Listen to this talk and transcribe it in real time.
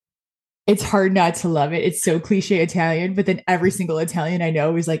It's hard not to love it. It's so cliche Italian, but then every single Italian I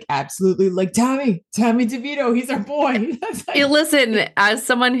know is like absolutely like Tommy DeVito. He's our boy. That's like, Listen, as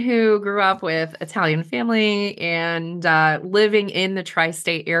someone who grew up with Italian family and living in the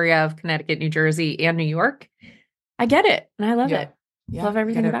tri-state area of Connecticut, New Jersey, and New York, I get it and I love yeah, it. yeah. Love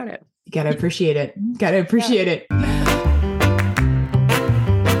everything about it. You gotta appreciate it. Gotta Yeah. appreciate it.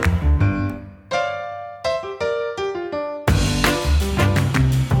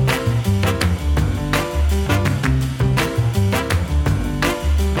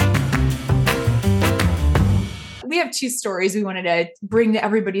 We have two stories we wanted to bring to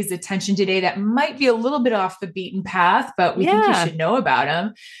everybody's attention today that might be a little bit off the beaten path, but we think you Yeah. should know about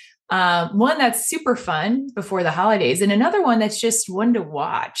them. One that's super fun before the holidays, and another one that's just one to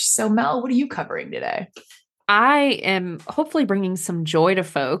watch. So, Mel, what are you covering today? I am hopefully bringing some joy to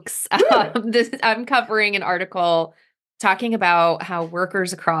folks. I'm covering an article talking about how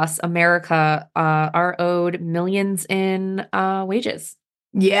workers across America are owed millions in wages.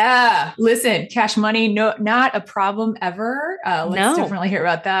 Yeah, listen, cash money, no, not a problem ever. Let's No. definitely hear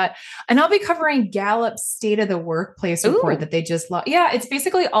about that. And I'll be covering Gallup's State of the Workplace report Ooh, that they just Yeah, it's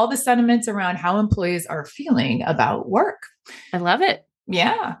basically all the sentiments around how employees are feeling about work. I love it.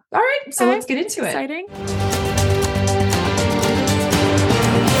 Yeah. All right. So Okay. let's get into it. Exciting.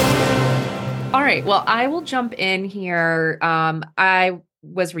 All right. Well, I will jump in here. I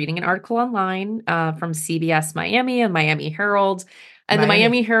was reading an article online from CBS Miami and Miami Herald. And the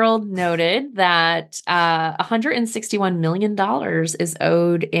Miami Herald noted that $161 million is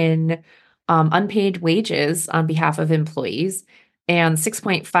owed in unpaid wages on behalf of employees. And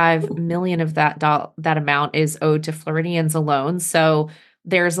 6.5 million of that amount is owed to Floridians alone. So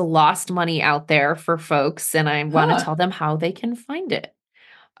there's a lost money out there for folks, and I want to tell them how they can find it.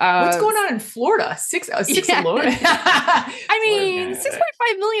 What's going on in Florida? Six Yeah. alone. I mean,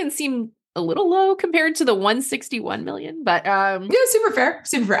 6.5 million seemed a little low compared to the 161 million, but yeah, super fair.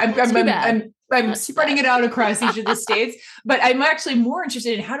 Super fair. I'm spreading it out across each of the states, but I'm actually more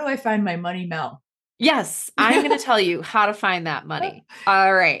interested in how do I find my money, Mel? Yes, I'm going to tell you how to find that money.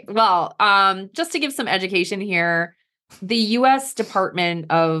 All right. Well, just to give some education here, the U.S. Department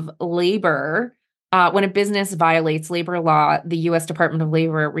of Labor, when a business violates labor law, the U.S. Department of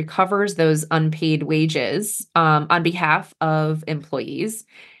Labor recovers those unpaid wages on behalf of employees.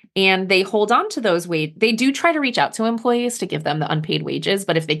 And they hold on to those wages. They do try to reach out to employees to give them the unpaid wages,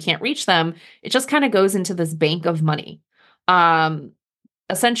 but if they can't reach them, it just kind of goes into this bank of money,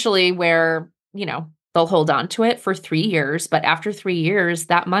 essentially where, they'll hold on to it for 3 years. But after 3 years,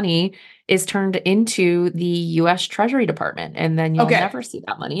 that money is turned into the U.S. Treasury Department, and then you'll never see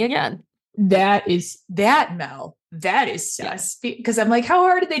that money again. Mel. That is sus. Because I'm like, how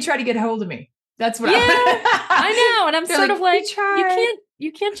hard did they try to get a hold of me? That's what I know. And I'm sort of like,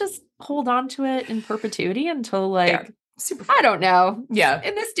 you can't just hold on to it in perpetuity until super I don't know. Yeah.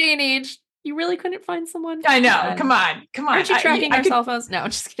 In this day and age, you really couldn't find someone. I know. Come on. Aren't you tracking our cell phones? No,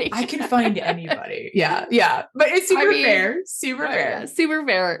 just kidding. I can find anybody. Yeah. Yeah. But it's super fair. Super fair. Yeah, super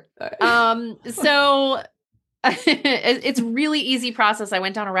fair. So it's really easy process. I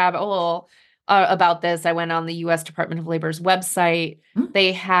went down a rabbit hole about this. I went on the U.S. Department of Labor's website. Mm-hmm.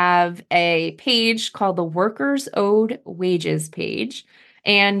 They have a page called the Workers Owed Wages page,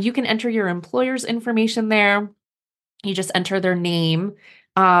 and you can enter your employer's information there. You just enter their name,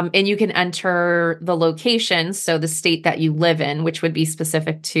 and you can enter the location, so the state that you live in, which would be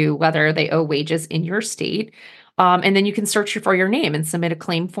specific to whether they owe wages in your state. And then you can search for your name and submit a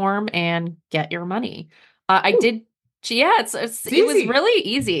claim form and get your money. I did. Yeah, it was really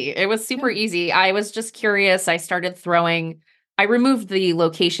easy. It was super easy. I was just curious. I removed the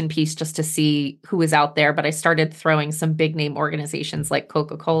location piece just to see who was out there, but I started throwing some big name organizations like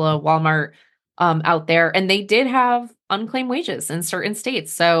Coca-Cola, Walmart out there, and they did have unclaimed wages in certain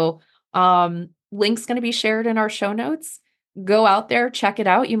states. So link's going to be shared in our show notes. Go out there, check it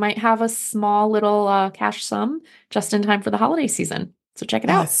out. You might have a small little cash sum just in time for the holiday season. So check it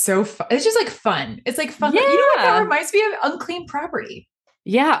out. It's so fun. It's just like fun. It's like fun. Yeah. You know what that reminds me of? Unclaimed property.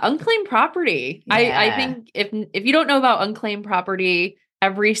 Yeah, unclaimed property. Yeah. I think if you don't know about unclaimed property,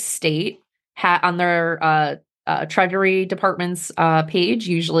 every state on their Treasury Department's page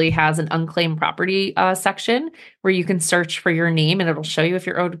usually has an unclaimed property section where you can search for your name and it'll show you if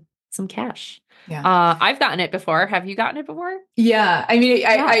you're owed some cash. Yeah. I've gotten it before. Have you gotten it before? Yeah. I mean,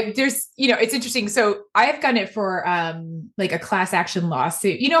 I there's, it's interesting. So I've gotten it for like a class action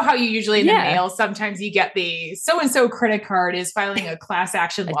lawsuit. You know how you usually in the mail, sometimes you get the so-and-so credit card is filing a class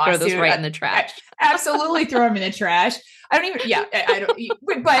action lawsuit. Throw those right in the trash. Absolutely throw them in the trash. I don't even, I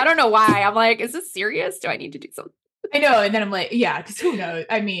don't, but I don't know why. I'm like, is this serious? Do I need to do something? I know. And then I'm like, yeah, because who knows?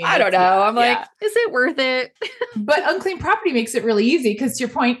 I mean, I don't know. I'm like, is it worth it? But unclaimed property makes it really easy because, to your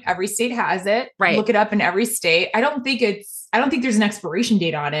point, every state has it. Right. Look it up in every state. I don't think there's an expiration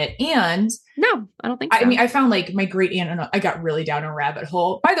date on it. And no, I don't think so. I mean, I found like my great aunt, and I got really down a rabbit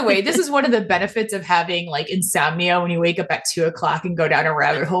hole. By the way, this is one of the benefits of having like insomnia when you wake up at 2:00 and go down a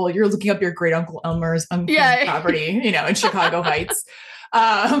rabbit hole. You're looking up your great uncle Elmer's unclaimed property, in Chicago Heights.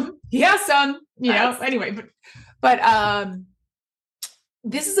 Anyway, but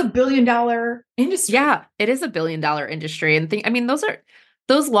this is $1 billion industry. Yeah, it is $1 billion industry. And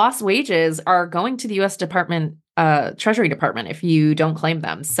those lost wages are going to the U.S. Treasury Department if you don't claim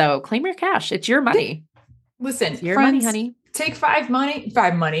them. So claim your cash. It's your money. Listen, it's your friends, money, honey. Take five monies.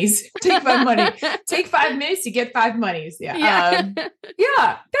 Take 5 money. Take 5 minutes to get 5 monies. Yeah.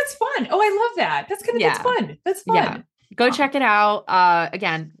 Yeah, that's fun. Oh, I love that. That's fun. That's fun. Yeah. Go check it out.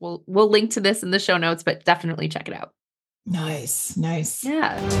 Again, we'll link to this in the show notes, but definitely check it out. Nice.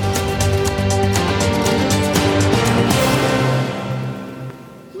 Yeah.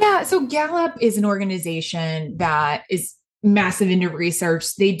 Yeah. So Gallup is an organization that is massive into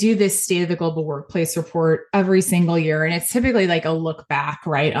research. They do this State of the Global Workplace report every single year. And it's typically like a look back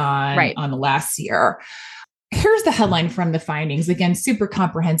on the last year. Here's the headline from the findings. Again, super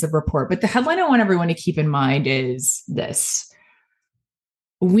comprehensive report. But the headline I want everyone to keep in mind is this: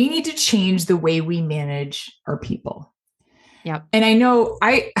 we need to change the way we manage our people. Yeah. And I know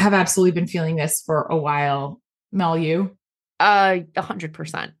I have absolutely been feeling this for a while. Mel, you?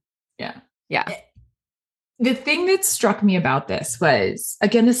 100%. Yeah. Yeah. The thing that struck me about this was,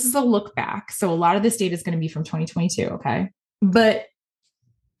 again, this is a look back. So a lot of this data is going to be from 2022. Okay. But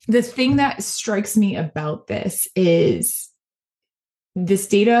the thing that strikes me about this is this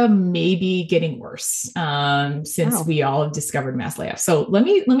data may be getting worse since we all have discovered mass layoffs. So I'm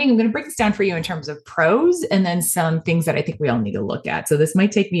going to break this down for you in terms of pros and then some things that I think we all need to look at. So this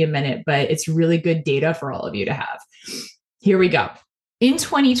might take me a minute, but it's really good data for all of you to have. Here we go. In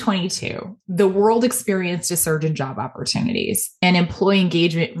 2022, the world experienced a surge in job opportunities, and employee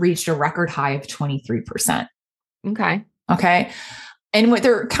engagement reached a record high of 23%. Okay. And what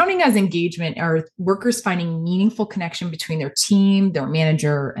they're counting as engagement are workers finding meaningful connection between their team, their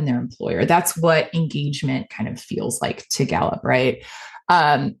manager, and their employer. That's what engagement kind of feels like to Gallup, right?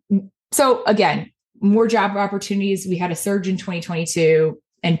 So again, more job opportunities. We had a surge in 2022,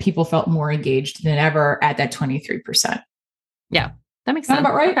 and people felt more engaged than ever at that 23%. Yeah, that makes sense. Sound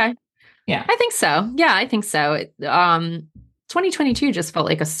about right? Okay. Yeah, I think so. Yeah, I think so. 2022 just felt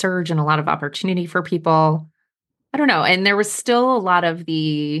like a surge in a lot of opportunity for people. I don't know. And there was still a lot of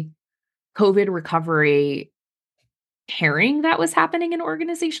the COVID recovery caring that was happening in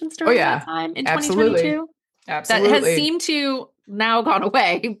organizations during that time in 2022. Absolutely. That has seemed to now gone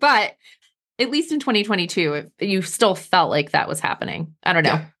away. But at least in 2022, you still felt like that was happening. I don't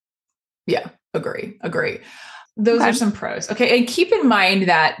know. Yeah. Agree. Those are some pros. Okay. And keep in mind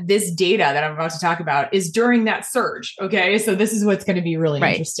that this data that I'm about to talk about is during that surge. Okay. So this is what's going to be really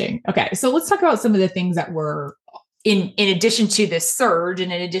interesting. Okay. So let's talk about some of the things that were in addition to this surge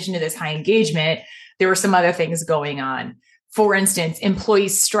and in addition to this high engagement, there were some other things going on. For instance, employee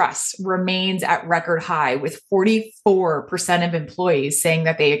stress remains at record high, with 44% of employees saying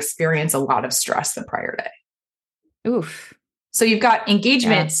that they experience a lot of stress the prior day. Oof. So you've got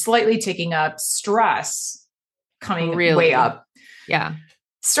engagement slightly ticking up, stress coming way up. Yeah.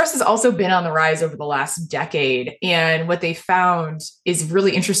 Stress has also been on the rise over the last decade. And what they found is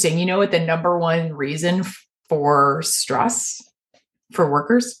really interesting. You know what the number one reason for stress for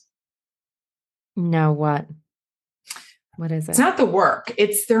workers? No, what? What is it? It's not the work.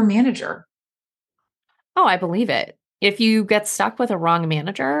 It's their manager. Oh, I believe it. If you get stuck with a wrong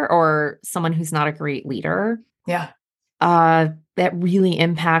manager or someone who's not a great leader, that really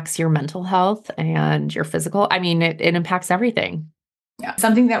impacts your mental health and your physical. I mean, it impacts everything. Yeah.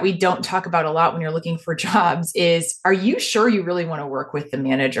 Something that we don't talk about a lot when you're looking for jobs is, are you sure you really want to work with the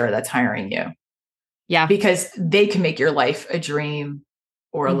manager that's hiring you? Yeah. Because they can make your life a dream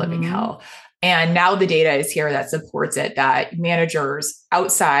or a living hell. And now the data is here that supports it, that managers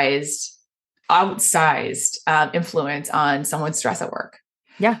outsized influence on someone's stress at work.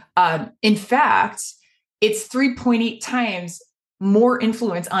 Yeah. In fact, it's 3.8 times more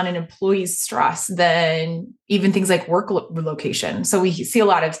influence on an employee's stress than even things like work location. So we see a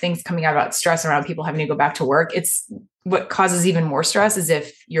lot of things coming out about stress around people having to go back to work. It's what causes even more stress is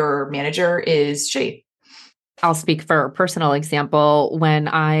if your manager is shitty. I'll speak for a personal example. When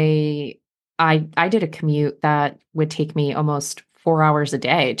I did a commute that would take me almost 4 hours a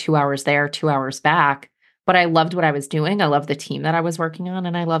day, 2 hours there, 2 hours back. But I loved what I was doing. I loved the team that I was working on,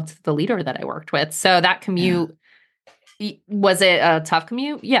 and I loved the leader that I worked with. So that commute Was it a tough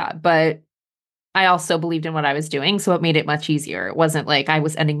commute? Yeah, but I also believed in what I was doing, so it made it much easier. It wasn't like I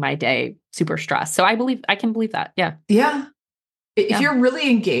was ending my day super stressed. So I can believe that. Yeah. Yeah. If you're really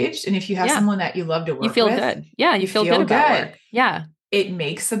engaged and if you have Yeah. someone that you love to work You feel with, good. Yeah, you feel good about work. Yeah. It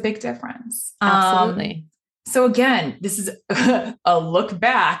makes a big difference. Absolutely. So again, this is a look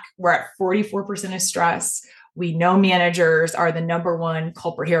back. We're at 44% of stress. We know managers are the number one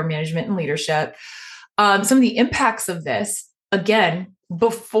culprit here in management and leadership. Some of the impacts of this, again,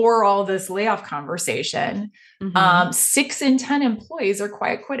 before all this layoff conversation, 6 in 10 employees are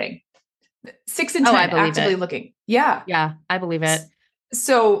quiet quitting. 6 in 10 actively looking. Yeah. Yeah, I believe it.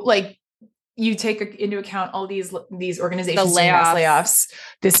 So like you take into account all these organizations doing mass layoffs,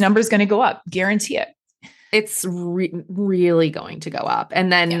 this number is going to go up. Guarantee it. It's really going to go up. And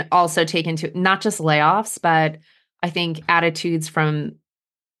then also take into not just layoffs, but I think attitudes from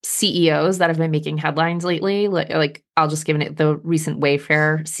CEOs that have been making headlines lately. Like I'll just give it the recent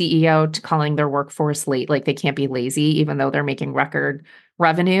Wayfair CEO to calling their workforce late, like they can't be lazy, even though they're making record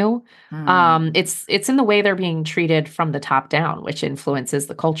revenue. It's in the way they're being treated from the top down, which influences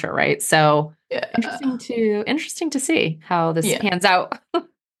the culture, right? So interesting to see how this pans out.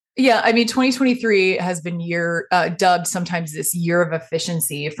 Yeah, I mean, 2023 has been dubbed sometimes this year of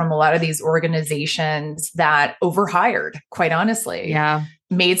efficiency from a lot of these organizations that overhired, quite honestly. Yeah.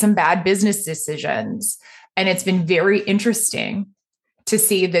 Made some bad business decisions. And it's been very interesting to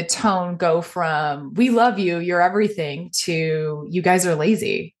see the tone go from, we love you, you're everything, to you guys are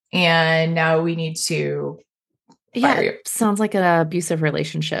lazy. And now we need to fire you. Sounds like an abusive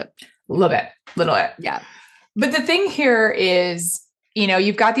relationship. A little bit. Yeah. But the thing here is,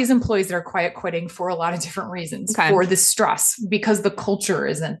 you've got these employees that are quiet quitting for a lot of different reasons, for the stress, because the culture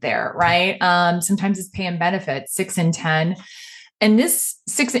isn't there, right? Sometimes it's pay and benefits, 6 in 10. And this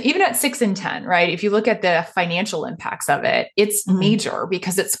even at 6 in 10, right? If you look at the financial impacts of it, it's major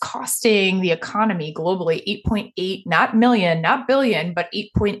because it's costing the economy globally 8.8, not million, not billion, but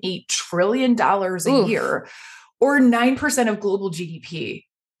 $8.8 trillion a year, or 9% of global GDP.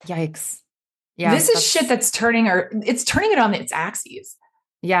 Yikes. Yeah. This is shit that's turning it on its axes.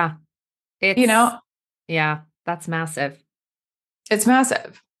 Yeah. Yeah, that's massive. It's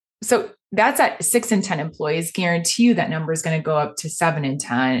massive. So that's at 6 in 10 employees. Guarantee you that number is going to go up to 7 in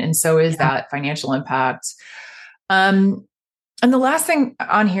 10. And so is that financial impact. And the last thing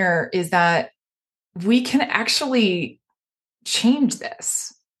on here is that we can actually change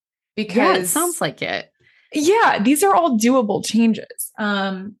this because it sounds like it. Yeah, these are all doable changes.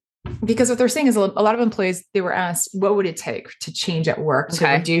 Because what they're saying is a lot of employees, they were asked, what would it take to change at work to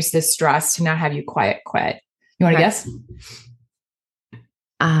reduce this stress, to not have you quiet quit? You want to guess?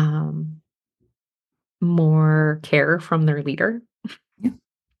 More care from their leader.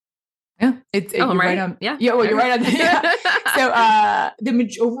 Yeah. You're right on. Yeah. Well, you're right on. So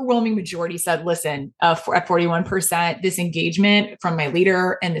the overwhelming majority said, listen, at 41%, this engagement from my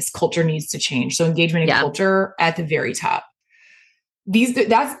leader and this culture needs to change. So engagement and culture at the very top.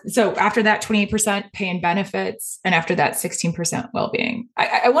 So after that, 28% pay and benefits, and after that, 16% well-being.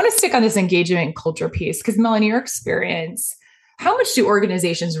 I want to stick on this engagement and culture piece because, Melanie, your experience, how much do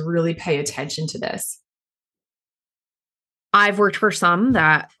organizations really pay attention to this? I've worked for some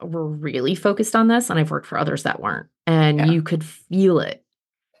that were really focused on this, and I've worked for others that weren't. And you could feel it,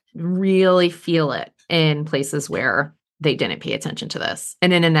 really feel it in places where they didn't pay attention to this,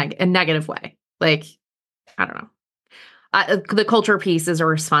 and in a negative way. Like, I don't know. The culture piece is a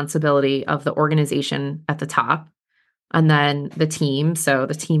responsibility of the organization at the top, and then the team. So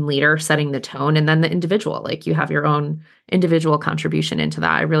the team leader setting the tone, and then the individual. Like you have your own individual contribution into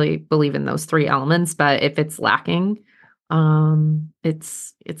that. I really believe in those 3 elements, but if it's lacking,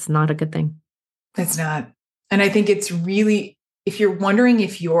 it's not a good thing. It's not. And I think it's really, if you're wondering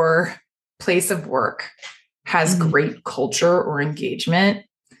if your place of work has great culture or engagement,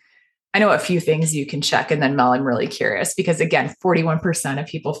 I know a few things you can check. And then Mel, I'm really curious because again, 41% of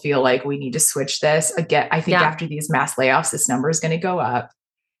people feel like we need to switch this. Again, I think after these mass layoffs, this number is going to go up.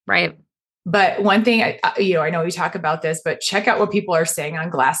 Right. But one thing, I know we talk about this, but check out what people are saying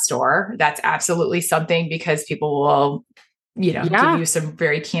on Glassdoor. That's absolutely something because people will, give you some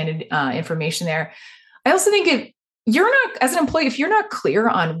very candid information there. I also think if you're not, as an employee, if you're not clear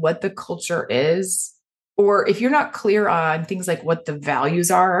on what the culture is, or if you're not clear on things like what the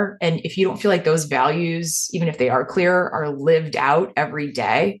values are, and if you don't feel like those values, even if they are clear, are lived out every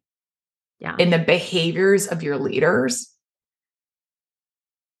day in the behaviors of your leaders,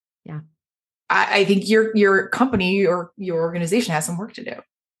 I think your company or your organization has some work to do.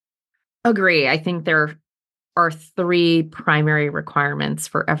 Agree. I think are three primary requirements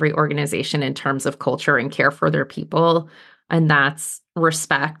for every organization in terms of culture and care for their people. And that's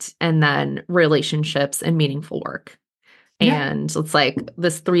respect, and then relationships and meaningful work. Yeah. And it's like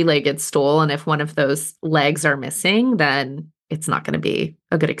this three-legged stool. And if one of those legs are missing, then it's not going to be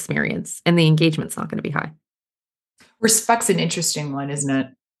a good experience. And the engagement's not going to be high. Respect's an interesting one, isn't it?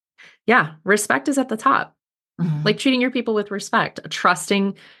 Yeah. Respect is at the top. Like treating your people with respect,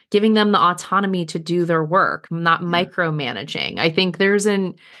 trusting, giving them the autonomy to do their work, not micromanaging. I think there's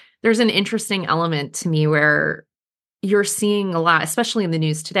an interesting element to me where you're seeing a lot, especially in the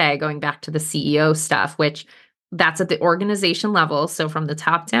news today, going back to the CEO stuff, which that's at the organization level. So from the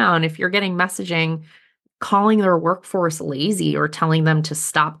top down, if you're getting messaging calling their workforce lazy or telling them to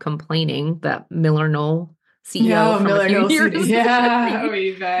stop complaining, that Miller Knoll CEO from a few years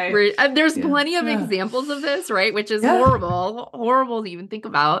ago. There's plenty of examples of this, right? Which is horrible to even think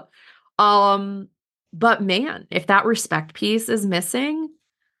about. But man, if that respect piece is missing,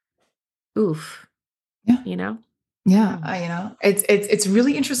 oof. You know? Yeah. It's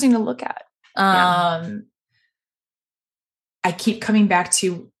really interesting to look at. I keep coming back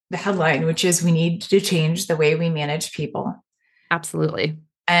to the headline, which is we need to change the way we manage people. Absolutely.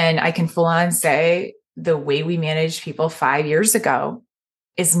 And I can full on say the way we managed people 5 years ago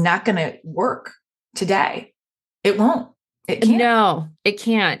is not going to work today. It won't. It can't. No, it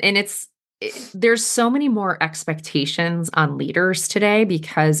can't. And there's so many more expectations on leaders today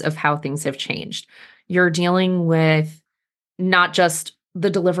because of how things have changed. You're dealing with not just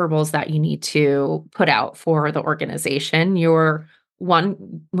the deliverables that you need to put out for the organization.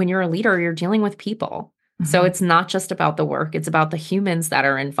 When you're a leader, you're dealing with people. So it's not just about the work, it's about the humans that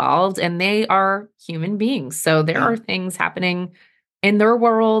are involved, and they are human beings. So there are things happening in their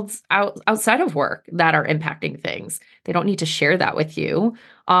worlds outside of work that are impacting things. They don't need to share that with you.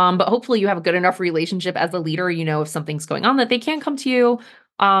 But hopefully you have a good enough relationship as a leader, if something's going on, that they can come to you,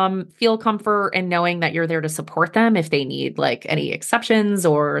 feel comfort in knowing that you're there to support them if they need like any exceptions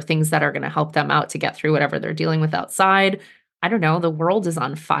or things that are going to help them out to get through whatever they're dealing with outside. I don't know, the world is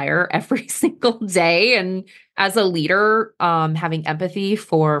on fire every single day. And as a leader, having empathy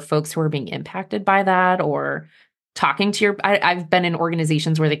for folks who are being impacted by that, or talking to I've been in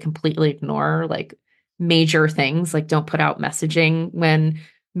organizations where they completely ignore like major things, like don't put out messaging when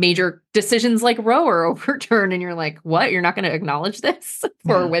major decisions like Roe are overturned. And you're like, what? You're not going to acknowledge this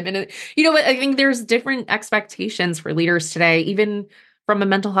for women? But I think there's different expectations for leaders today, even from a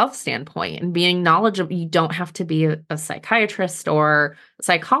mental health standpoint, and being knowledgeable. You don't have to be a psychiatrist or a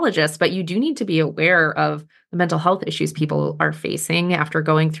psychologist, but you do need to be aware of the mental health issues people are facing after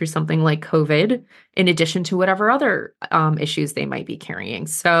going through something like COVID, in addition to whatever other issues they might be carrying.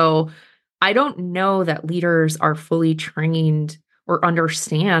 So I don't know that leaders are fully trained or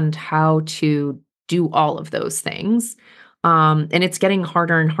understand how to do all of those things. And it's getting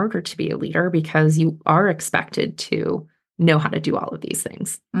harder and harder to be a leader because you are expected to know how to do all of these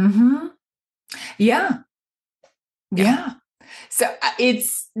things. Yeah. So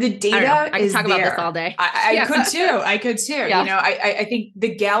it's the data. I could talk about this all day. I could too. Yeah. I think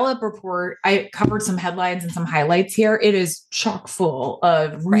the Gallup report, I covered some headlines and some highlights here. It is chock full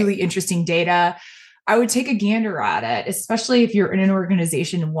of really interesting data. I would take a gander at it, especially if you're in an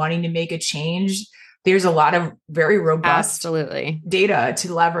organization wanting to make a change. There's a lot of very robust data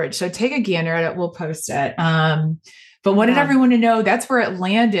to leverage. So take a gander at it. We'll post it. But wanted everyone to know that's where it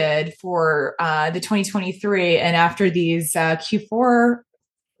landed for the 2023. And after these Q4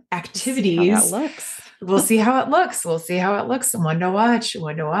 activities, we'll see how it looks. One to watch.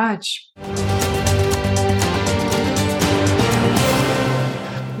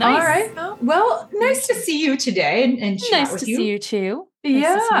 Nice. All right. Well, nice to see you today and chat with you. Nice to see you too.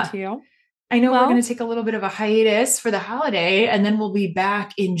 I know we're going to take a little bit of a hiatus for the holiday, and then we'll be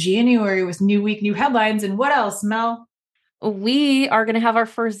back in January with new week, new headlines. And what else, Mel? We are going to have our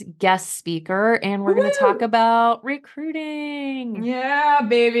first guest speaker, and we're going to talk about recruiting. Yeah,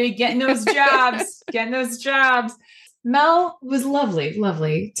 baby. Getting those jobs. Mel, it was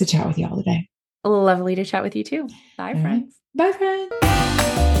lovely to chat with you all today. Lovely to chat with you too. Bye, friends. Bye, friends.